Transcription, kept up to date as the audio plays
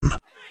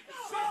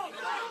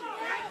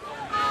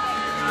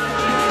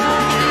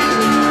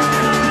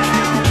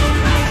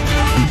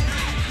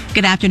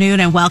Good afternoon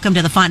and welcome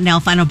to the Fontanelle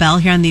Final Bell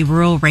here on the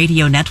Rural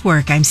Radio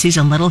Network. I'm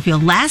Susan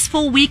Littlefield. Last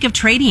full week of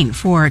trading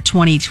for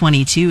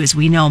 2022. As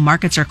we know,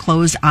 markets are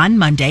closed on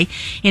Monday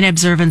in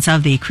observance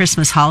of the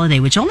Christmas holiday,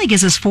 which only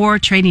gives us 4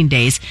 trading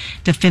days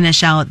to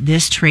finish out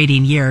this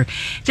trading year.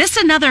 Just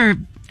another,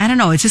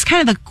 it's just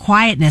kind of the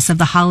quietness of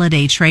the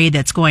holiday trade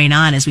that's going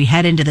on as we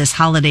head into this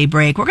holiday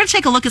break. We're going to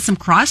take a look at some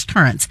cross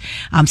currents,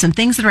 some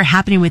things that are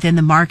happening within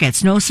the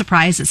markets. No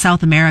surprise that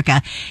South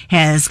America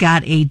has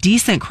got a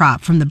decent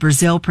crop from the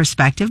Brazil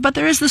perspective, but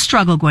there is the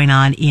struggle going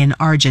on in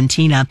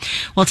Argentina.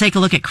 We'll take a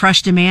look at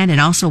crush demand and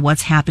also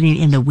what's happening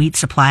in the wheat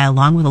supply,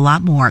 along with a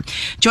lot more.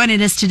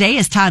 Joining us today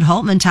is Todd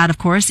Hultman. Todd, of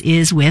course,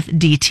 is with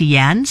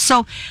DTN.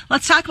 So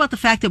let's talk about the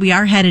fact that we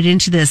are headed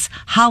into this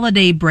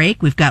holiday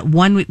break. We've got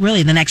 1 week,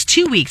 really the next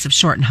 2 weeks of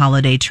shortened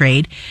holiday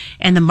trade,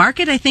 and the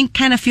market, I think,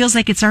 kind of feels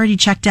like it's already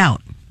checked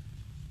out.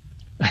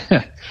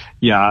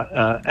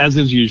 As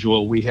is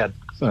usual, we had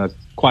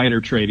quieter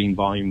trading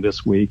volume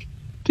this week.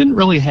 Didn't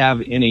really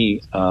have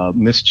any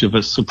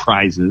mischievous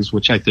surprises,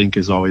 which I think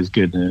is always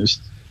good news.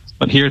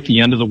 But here at the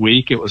end of the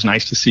week, it was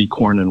nice to see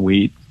corn and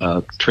wheat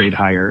trade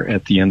higher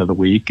at the end of the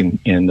week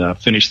and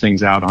finish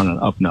things out on an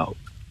up note.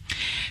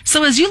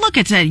 So as you look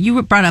at it,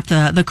 you brought up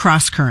the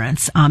cross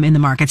currents in the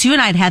markets. You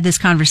and I had this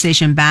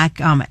conversation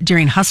back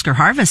during Husker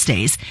Harvest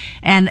Days,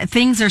 and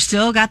things are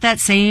still got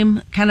that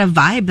same kind of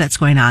vibe that's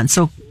going on.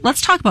 So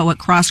let's talk about what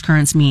cross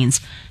currents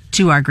means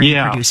to our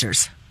grain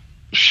producers.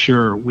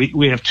 Sure.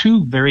 We have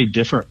 2 very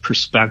different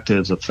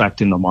perspectives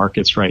affecting the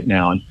markets right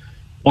now. And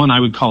one I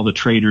would call the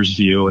trader's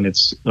view, and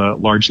it's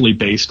largely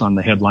based on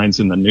the headlines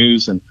in the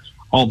news and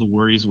all the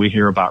worries we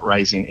hear about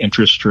rising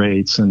interest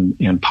rates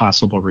and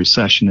possible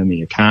recession in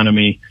the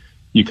economy.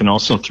 You can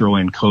also throw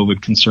in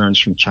COVID concerns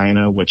from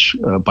China, which,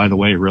 by the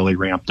way, really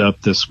ramped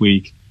up this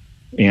week.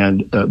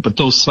 But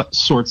those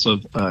sorts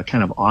of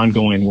kind of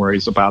ongoing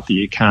worries about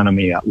the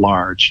economy at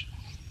large.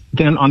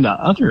 Then on the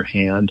other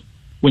hand,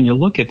 when you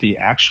look at the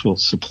actual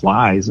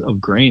supplies of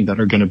grain that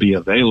are going to be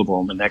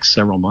available in the next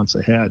several months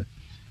ahead,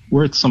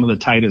 we're at some of the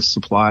tightest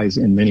supplies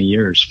in many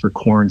years for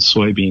corn,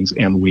 soybeans,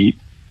 and wheat.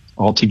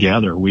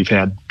 Altogether, we've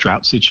had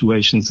drought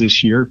situations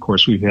this year. Of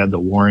course, we've had the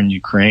war in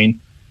Ukraine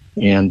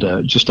and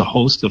just a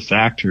host of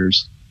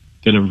factors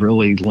that have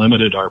really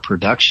limited our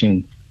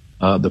production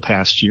the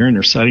past year, and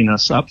are setting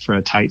us up for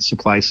a tight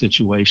supply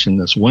situation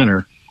this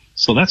winter.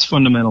 So that's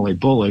fundamentally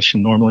bullish,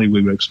 and normally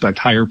we would expect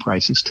higher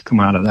prices to come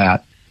out of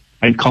that.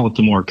 I'd call it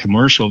the more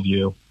commercial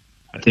view.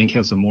 I think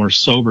has a more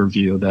sober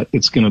view that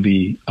it's going to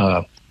be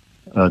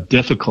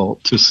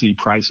difficult to see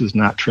prices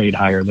not trade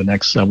higher the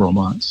next several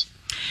months.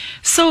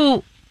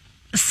 So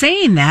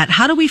saying that,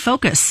 how do we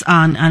focus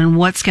on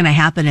what's going to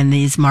happen in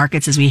these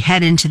markets as we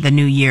head into the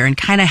new year and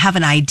kind of have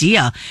an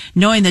idea,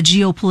 knowing the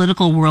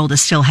geopolitical world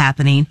is still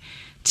happening,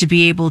 to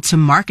be able to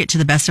market to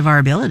the best of our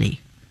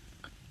ability?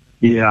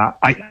 Yeah,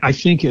 I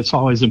think it's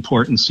always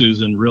important,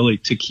 Susan, really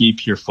to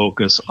keep your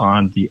focus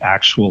on the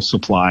actual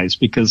supplies,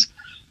 because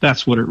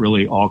that's what it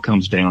really all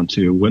comes down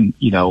to. When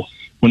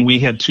we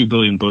had 2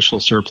 billion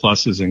bushel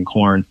surpluses in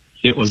corn,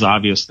 it was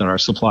obvious that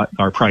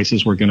our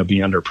prices were going to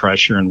be under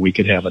pressure and we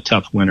could have a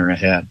tough winter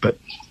ahead. But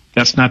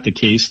that's not the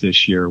case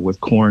this year with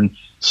corn,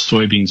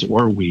 soybeans,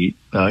 or wheat.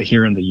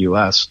 Here in the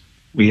U.S.,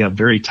 we have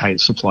very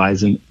tight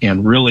supplies.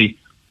 And really,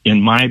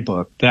 in my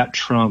book, that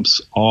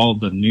trumps all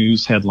the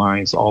news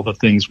headlines, all the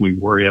things we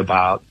worry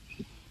about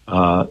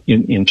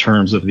in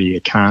terms of the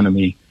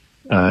economy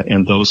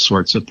and those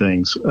sorts of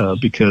things.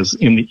 Because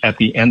at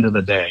the end of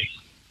the day,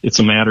 it's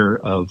a matter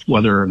of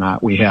whether or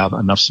not we have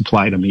enough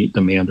supply to meet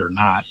demand or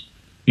not.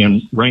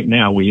 And right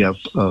now we have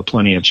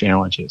plenty of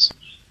challenges.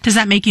 Does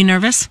that make you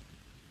nervous?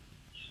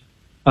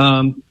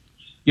 Not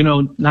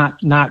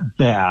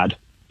bad.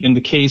 In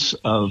the case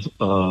of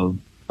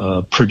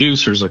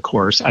producers, of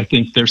course, I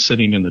think they're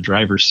sitting in the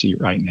driver's seat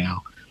right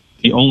now.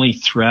 The only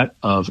threat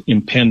of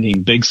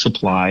impending big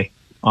supply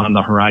on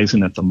the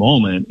horizon at the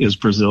moment is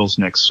Brazil's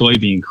next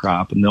soybean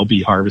crop, and they'll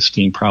be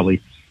harvesting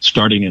probably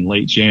starting in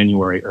late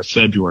January or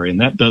February. And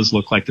that does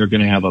look like they're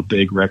going to have a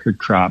big record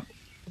crop.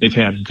 They've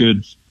had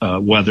good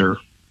weather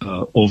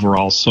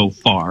overall so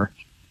far.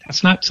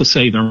 That's not to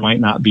say there might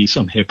not be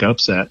some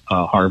hiccups at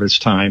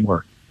harvest time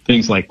or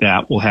things like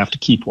that. We'll have to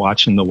keep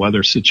watching the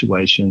weather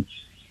situation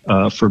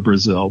for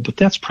Brazil. But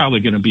that's probably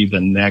going to be the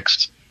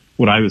next,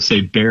 what I would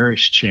say,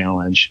 bearish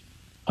challenge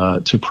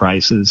to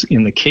prices.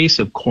 In the case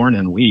of corn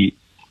and wheat,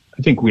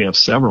 I think we have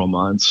several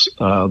months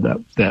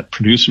that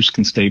producers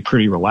can stay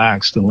pretty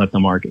relaxed and let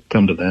the market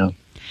come to them.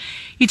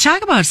 You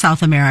talk about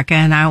South America,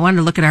 and I wanted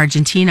to look at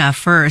Argentina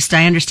first.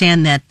 I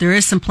understand that there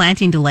is some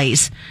planting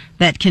delays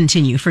that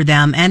continue for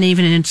them, and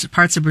even in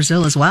parts of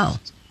Brazil as well.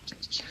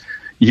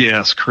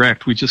 Yes,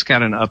 correct. We just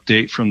got an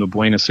update from the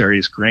Buenos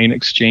Aires Grain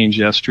Exchange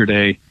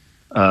yesterday.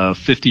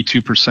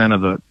 52%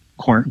 of the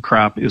corn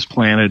crop is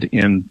planted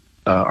in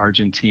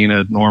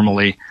Argentina.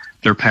 Normally,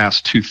 they're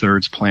past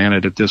 2/3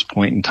 planted at this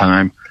point in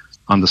time.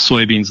 On the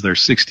soybeans, they're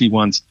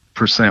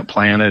 61%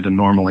 planted, and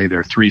normally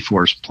they're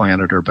 3/4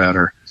 planted or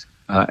better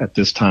at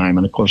this time.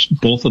 And of course,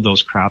 both of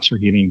those crops are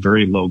getting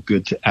very low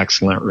good to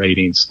excellent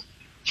ratings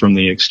from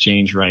the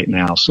exchange right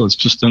now. So it's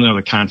just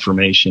another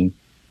confirmation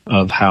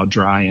of how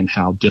dry and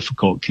how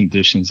difficult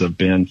conditions have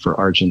been for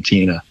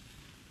Argentina.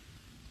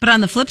 But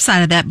on the flip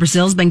side of that,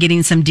 Brazil's been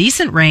getting some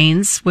decent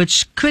rains,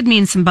 which could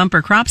mean some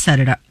bumper crops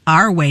headed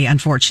our way,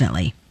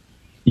 unfortunately.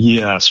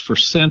 Yes, for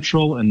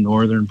central and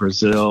northern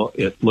Brazil,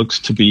 it looks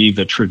to be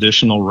the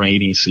traditional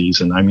rainy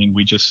season. I mean,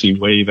 we just see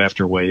wave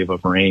after wave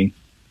of rain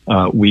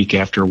week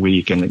after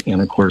week. And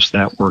of course,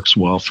 that works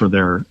well for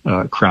their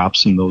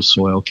crops in those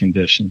soil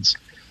conditions.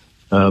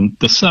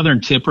 The southern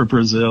tip of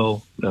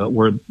Brazil,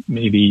 where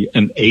maybe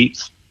an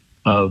eighth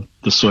of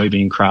the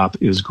soybean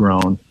crop is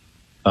grown,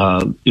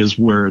 is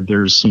where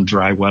there's some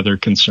dry weather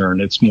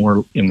concern. It's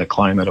more in the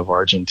climate of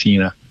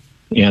Argentina.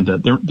 And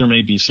there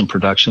may be some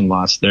production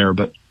loss there,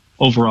 but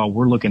overall,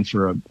 we're looking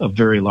for a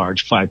very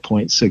large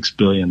 5.6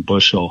 billion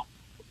bushel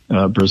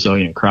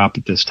Brazilian crop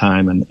at this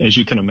time. And as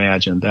you can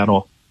imagine,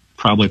 that'll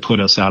probably put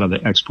us out of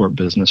the export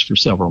business for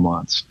several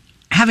months.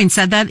 Having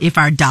said that, if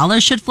our dollar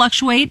should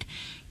fluctuate,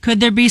 could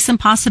there be some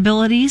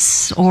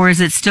possibilities, or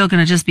is it still going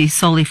to just be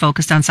solely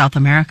focused on South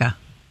America?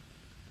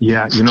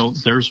 Yeah,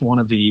 there's one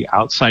of the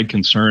outside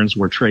concerns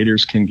where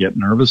traders can get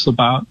nervous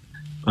about.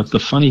 But the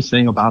funny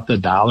thing about the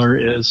dollar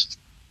is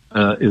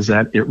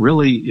that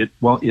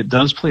it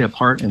does play a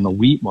part in the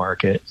wheat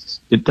market.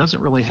 It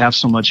doesn't really have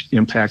so much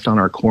impact on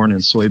our corn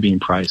and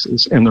soybean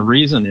prices. And the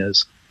reason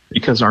is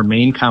because our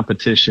main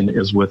competition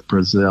is with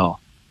Brazil.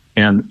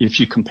 And if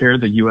you compare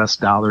the U.S.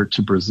 dollar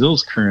to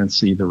Brazil's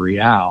currency, the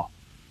real,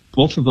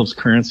 both of those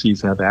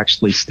currencies have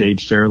actually stayed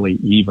fairly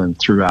even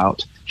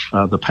throughout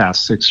the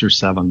past 6 or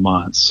 7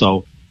 months.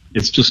 So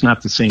it's just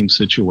not the same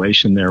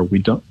situation there.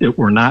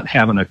 We're not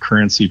having a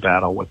currency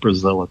battle with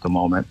Brazil at the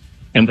moment.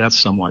 And that's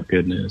somewhat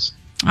good news.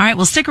 All right.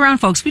 Well, stick around,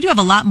 folks. We do have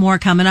a lot more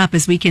coming up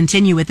as we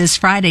continue with this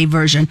Friday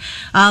version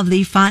of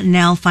the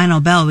Fontanelle Final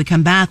Bell. We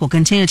come back. We'll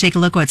continue to take a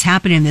look at what's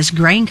happening in this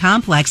grain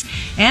complex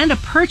and a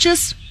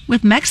purchase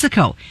with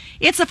Mexico.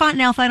 It's the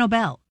Fontanelle Final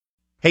Bell.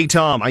 Hey,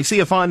 Tom, I see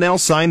a Fontanelle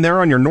sign there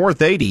on your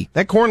North 80.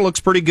 That corn looks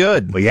pretty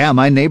good. Well, yeah,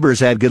 my neighbors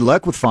had good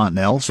luck with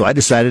Fontanelle, so I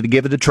decided to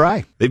give it a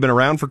try. They've been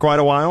around for quite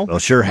a while? Well,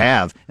 sure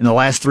have. In the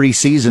last 3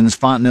 seasons,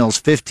 Fontanelle's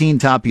 15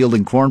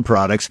 top-yielding corn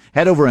products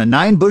had over a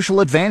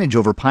 9-bushel advantage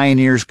over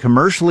Pioneer's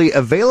commercially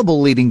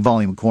available leading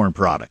volume corn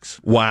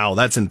products. Wow,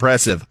 that's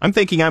impressive. I'm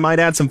thinking I might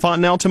add some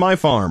Fontanelle to my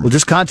farm. Well,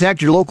 just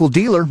contact your local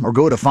dealer or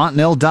go to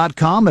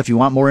fontanelle.com if you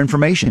want more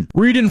information.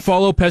 Read and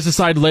follow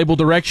pesticide label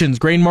directions,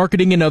 grain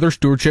marketing, and other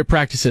stewardship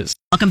practices.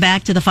 Welcome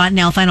back to the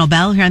Fontanelle Final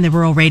Bell here on the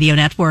Rural Radio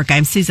Network.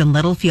 I'm Susan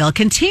Littlefield.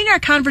 Continuing our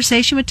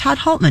conversation with Todd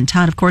Hultman.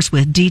 Todd, of course,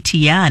 with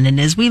DTN. And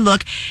as we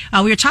look,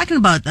 we were talking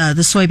about the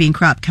soybean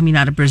crop coming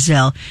out of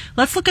Brazil.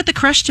 Let's look at the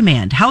crush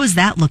demand. How is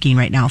that looking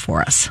right now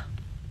for us?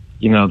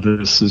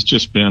 This has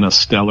just been a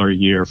stellar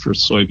year for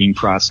soybean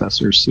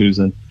processors,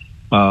 Susan.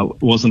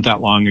 It wasn't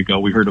that long ago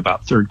we heard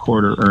about third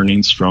quarter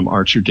earnings from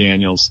Archer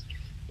Daniels,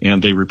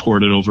 and they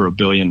reported over $1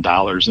 billion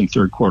in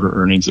third quarter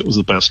earnings. It was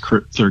the best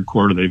third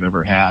quarter they've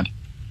ever had.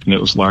 And it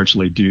was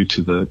largely due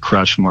to the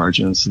crush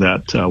margins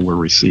that we're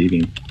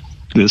receiving.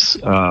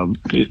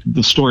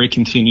 The story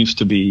continues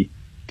to be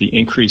the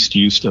increased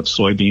use of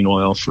soybean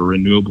oil for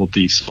renewable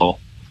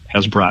diesel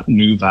has brought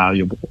new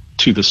value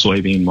to the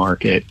soybean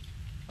market.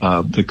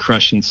 The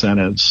crush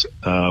incentives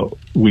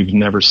we've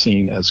never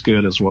seen as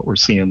good as what we're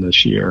seeing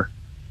this year.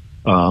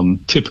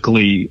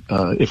 Typically,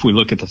 if we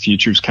look at the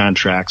futures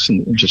contracts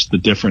and just the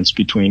difference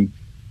between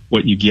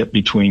what you get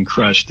between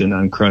crushed and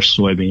uncrushed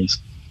soybeans,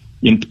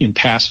 in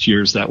past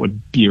years, that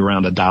would be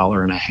around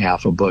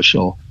 $1.50 a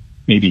bushel,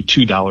 maybe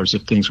 $2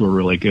 if things were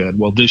really good.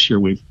 Well, this year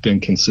we've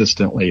been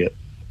consistently at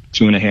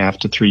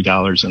 $2.50 to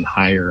 $3 and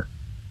higher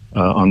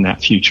on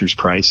that futures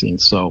pricing.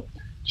 So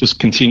just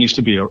continues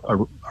to be a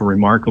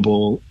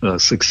remarkable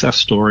success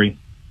story.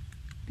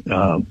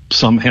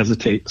 Some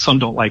hesitate, some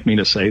don't like me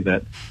to say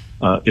that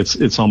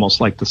it's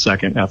almost like the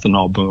second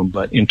ethanol boom,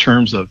 but in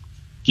terms of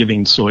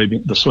giving the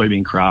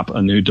soybean crop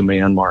a new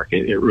demand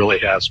market, it really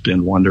has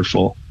been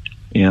wonderful.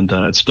 And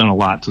it's done a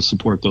lot to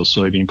support those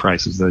soybean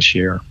prices this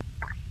year.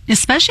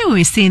 Especially when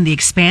we've seen the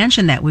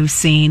expansion that we've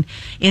seen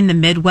in the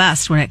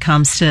Midwest when it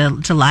comes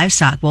to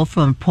livestock, both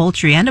from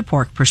poultry and a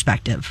pork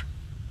perspective.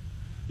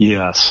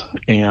 Yes.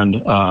 And,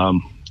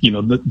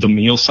 the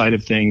meal side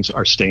of things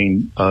are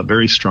staying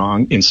very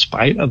strong in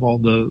spite of all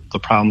the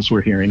problems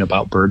we're hearing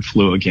about bird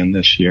flu again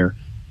this year.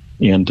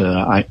 And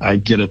I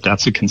get it.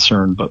 That's a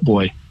concern. But,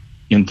 boy,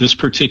 in this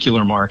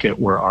particular market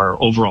where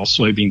our overall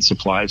soybean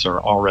supplies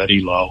are already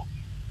low,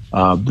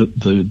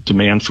 the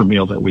demand for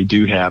meal that we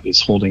do have is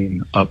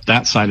holding up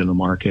that side of the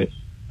market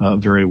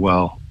very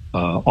well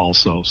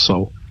also.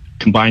 So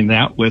combine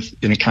that with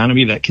an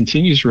economy that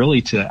continues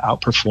really to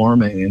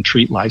outperform and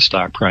treat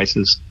livestock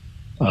prices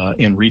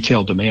and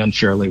retail demand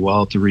fairly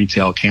well at the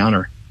retail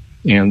counter.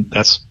 And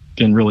that's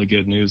been really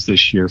good news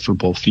this year for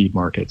both feed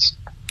markets.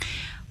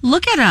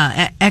 Look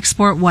at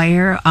export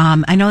wire.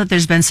 I know that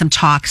there's been some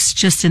talks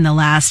just in the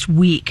last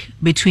week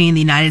between the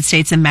United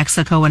States and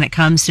Mexico when it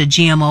comes to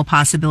GMO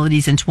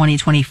possibilities in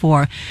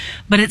 2024.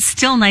 But it's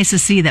still nice to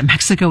see that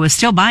Mexico is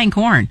still buying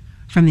corn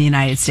from the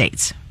United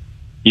States.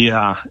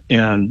 Yeah.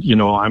 And,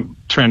 I'm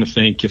trying to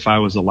think, if I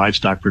was a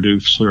livestock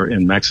producer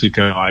in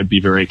Mexico, I'd be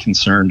very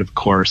concerned, of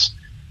course.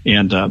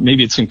 And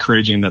maybe it's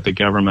encouraging that the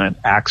government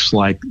acts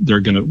like they're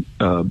going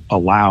to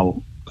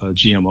allow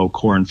GMO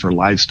corn for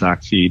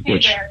livestock feed,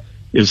 which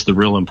is the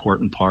real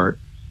important part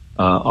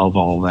of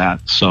all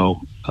that.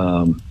 So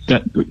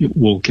that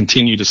we'll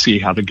continue to see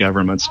how the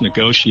governments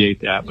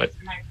negotiate that. But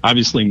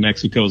obviously,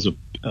 Mexico is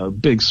a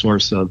big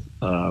source of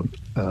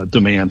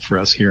demand for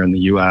us here in the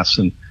U.S.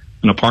 and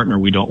a partner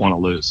we don't want to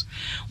lose.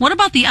 What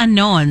about the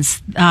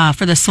unknowns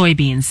for the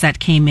soybeans that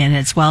came in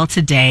as well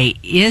today?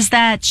 Is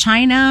that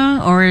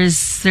China, or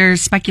is there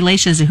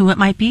speculation as to who it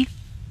might be?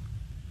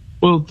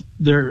 Well,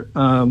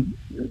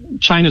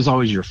 China's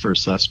always your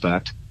first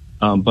suspect,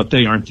 but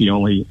they aren't the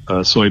only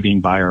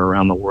soybean buyer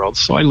around the world.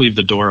 So I leave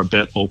the door a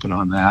bit open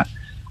on that.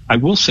 I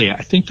will say,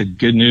 I think the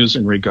good news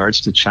in regards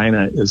to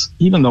China is,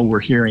 even though we're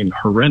hearing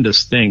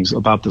horrendous things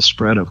about the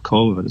spread of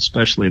COVID,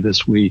 especially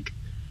this week,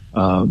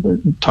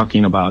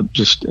 talking about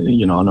just,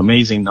 an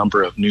amazing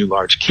number of new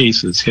large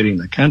cases hitting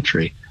the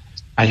country,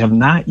 I have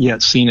not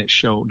yet seen it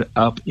showed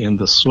up in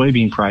the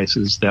soybean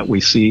prices that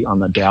we see on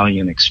the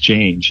Dalian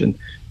exchange. And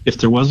if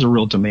there was a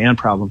real demand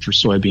problem for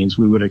soybeans,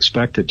 we would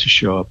expect it to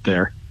show up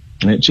there.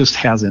 And it just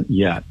hasn't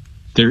yet.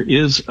 There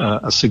is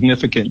a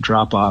significant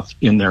drop off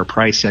in their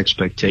price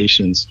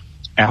expectations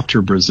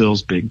after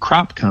Brazil's big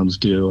crop comes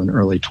due in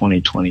early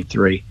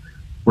 2023.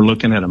 We're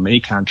looking at a May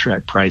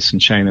contract price in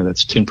China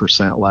that's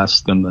 10%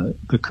 less than the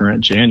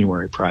current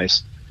January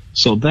price.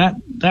 So that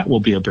will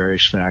be a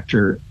bearish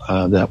factor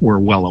that we're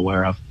well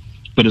aware of.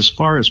 But as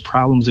far as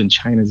problems in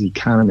China's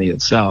economy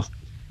itself,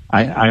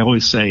 I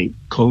always say,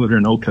 COVID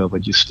or no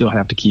COVID, you still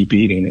have to keep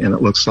eating, and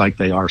it looks like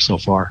they are so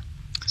far.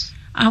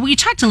 We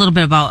talked a little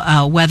bit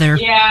about weather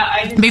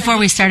before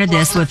we started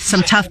this, with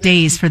some tough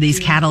days for these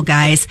cattle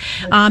guys.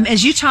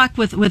 As you talk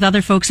with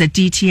other folks at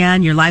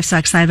DTN, your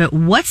livestock side of it,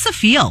 what's the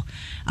feel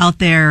out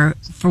there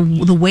for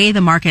the way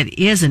the market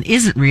is and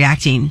isn't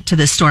reacting to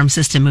this storm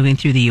system moving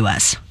through the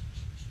U.S.?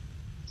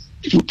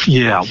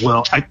 Yeah,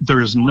 well,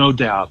 there is no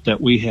doubt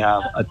that we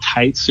have a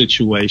tight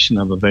situation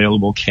of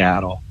available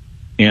cattle.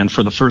 And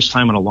for the first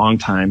time in a long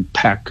time,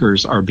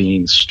 packers are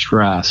being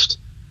stressed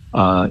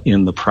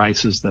in the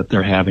prices that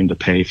they're having to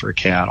pay for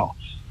cattle.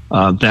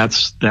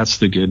 That's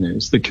the good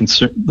news. The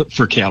concern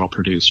for cattle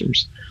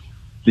producers.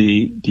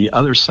 The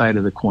other side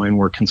of the coin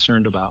we're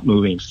concerned about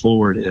moving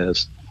forward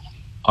is,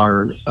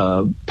 are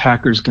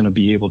packers going to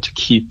be able to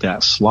keep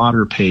that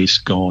slaughter pace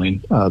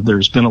going?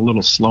 There's been a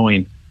little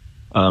slowing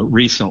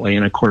recently,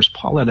 and of course,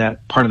 part of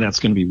that's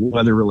going to be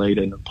weather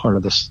related, and part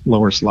of the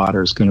lower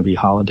slaughter is going to be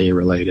holiday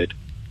related.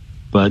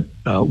 But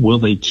will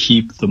they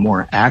keep the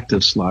more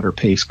active slaughter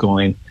pace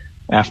going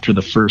after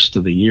the first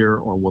of the year,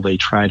 or will they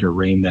try to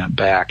rein that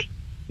back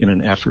in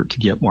an effort to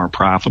get more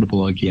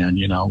profitable again?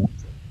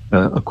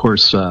 Of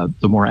course, the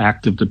more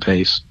active the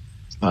pace,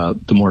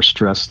 the more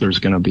stress there's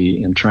going to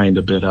be in trying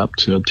to bid up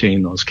to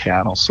obtain those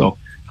cattle. So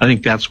I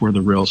think that's where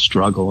the real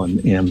struggle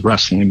and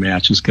wrestling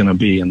match is going to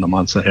be in the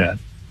months ahead.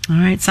 All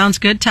right. Sounds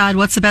good, Todd.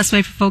 What's the best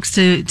way for folks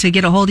to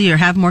get a hold of you or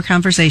have more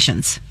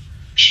conversations?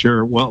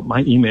 Sure. Well,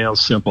 my email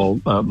is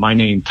simple. My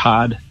name,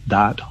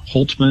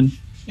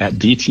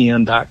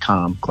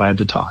 Todd.Hultman@DTN.com. Glad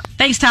to talk.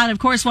 Thanks, Todd. Of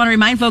course, want to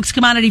remind folks,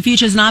 commodity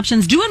futures and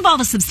options do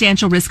involve a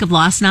substantial risk of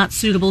loss, not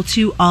suitable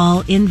to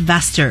all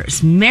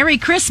investors. Merry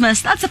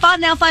Christmas. That's the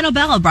Fontanelle Final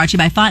Bell, brought to you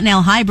by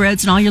Fontanelle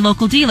Hybrids and all your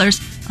local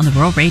dealers on the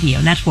Rural Radio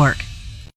Network.